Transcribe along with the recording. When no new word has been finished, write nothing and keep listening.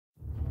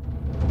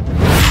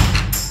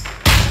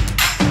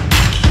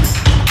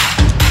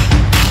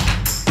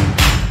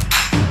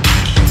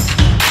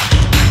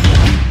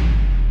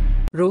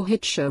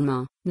Rohit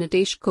Sharma,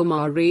 Nitish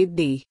Kumar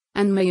Reddy,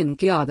 and Mayank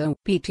Yadav.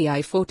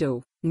 PTI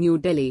photo, New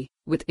Delhi.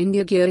 With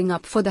India gearing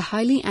up for the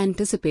highly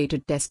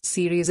anticipated Test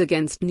series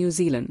against New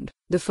Zealand,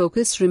 the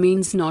focus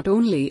remains not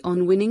only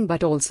on winning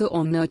but also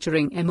on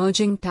nurturing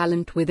emerging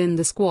talent within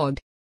the squad.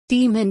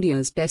 Team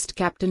India's Test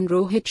captain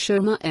Rohit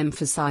Sharma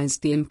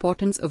emphasized the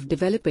importance of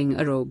developing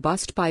a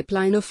robust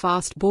pipeline of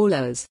fast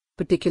bowlers,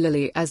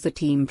 particularly as the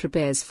team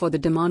prepares for the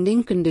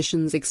demanding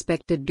conditions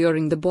expected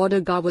during the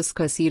Border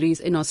Gavaskar series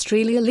in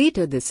Australia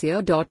later this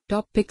year.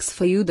 Top picks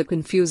for you: the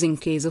confusing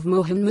case of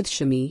Mohammad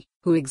Shami,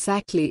 who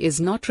exactly is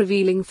not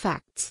revealing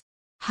facts.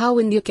 How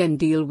India can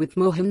deal with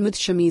Mohammad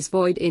Shami's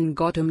void in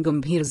Gautam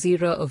Gambhir's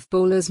era of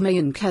bowlers.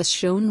 Mayank has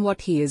shown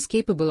what he is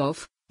capable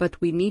of, but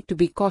we need to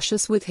be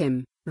cautious with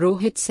him,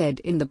 Rohit said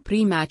in the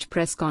pre-match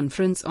press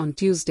conference on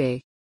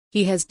Tuesday.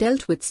 He has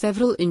dealt with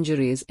several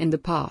injuries in the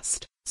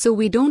past, so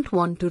we don't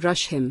want to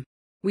rush him.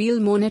 We'll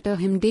monitor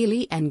him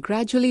daily and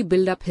gradually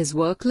build up his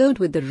workload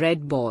with the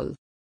red ball.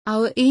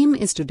 Our aim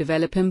is to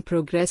develop him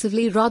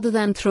progressively rather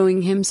than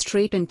throwing him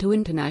straight into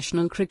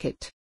international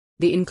cricket.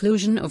 The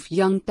inclusion of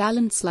young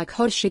talents like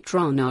Harshit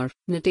Rana,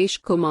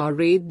 Nitish Kumar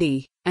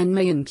Reddy, and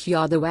Mayank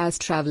Yadav as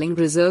travelling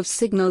reserves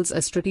signals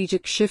a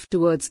strategic shift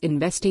towards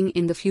investing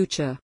in the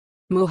future.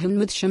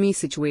 Mohammad Shami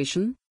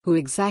situation: who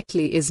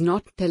exactly is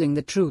not telling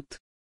the truth?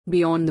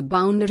 Beyond the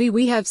boundary,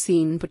 we have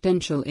seen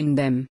potential in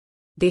them.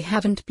 They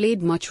haven't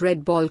played much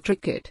red ball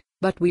cricket,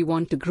 but we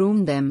want to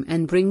groom them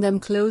and bring them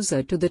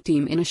closer to the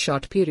team in a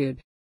short period.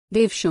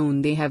 They've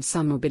shown they have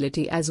some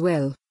ability as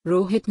well,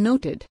 Rohit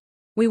noted.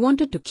 We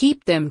wanted to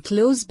keep them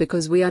close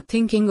because we are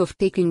thinking of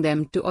taking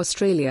them to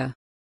Australia.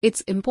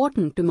 It's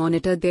important to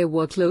monitor their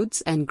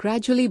workloads and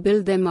gradually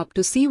build them up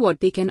to see what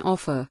they can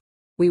offer.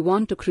 We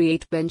want to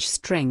create bench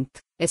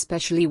strength,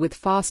 especially with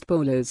fast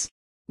bowlers.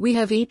 We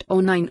have 8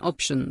 or 9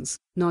 options,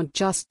 not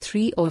just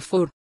 3 or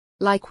 4.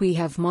 Like we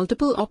have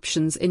multiple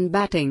options in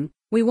batting,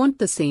 we want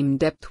the same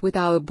depth with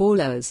our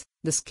bowlers,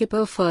 the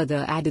skipper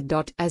further added.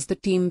 As the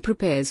team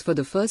prepares for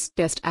the first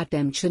test at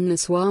M.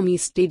 Chinnaswamy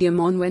Stadium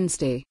on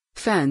Wednesday,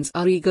 fans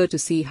are eager to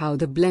see how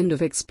the blend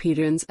of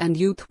experience and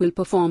youth will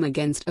perform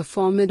against a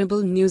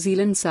formidable New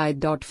Zealand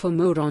side. For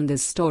more on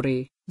this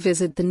story,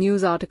 visit the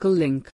news article link.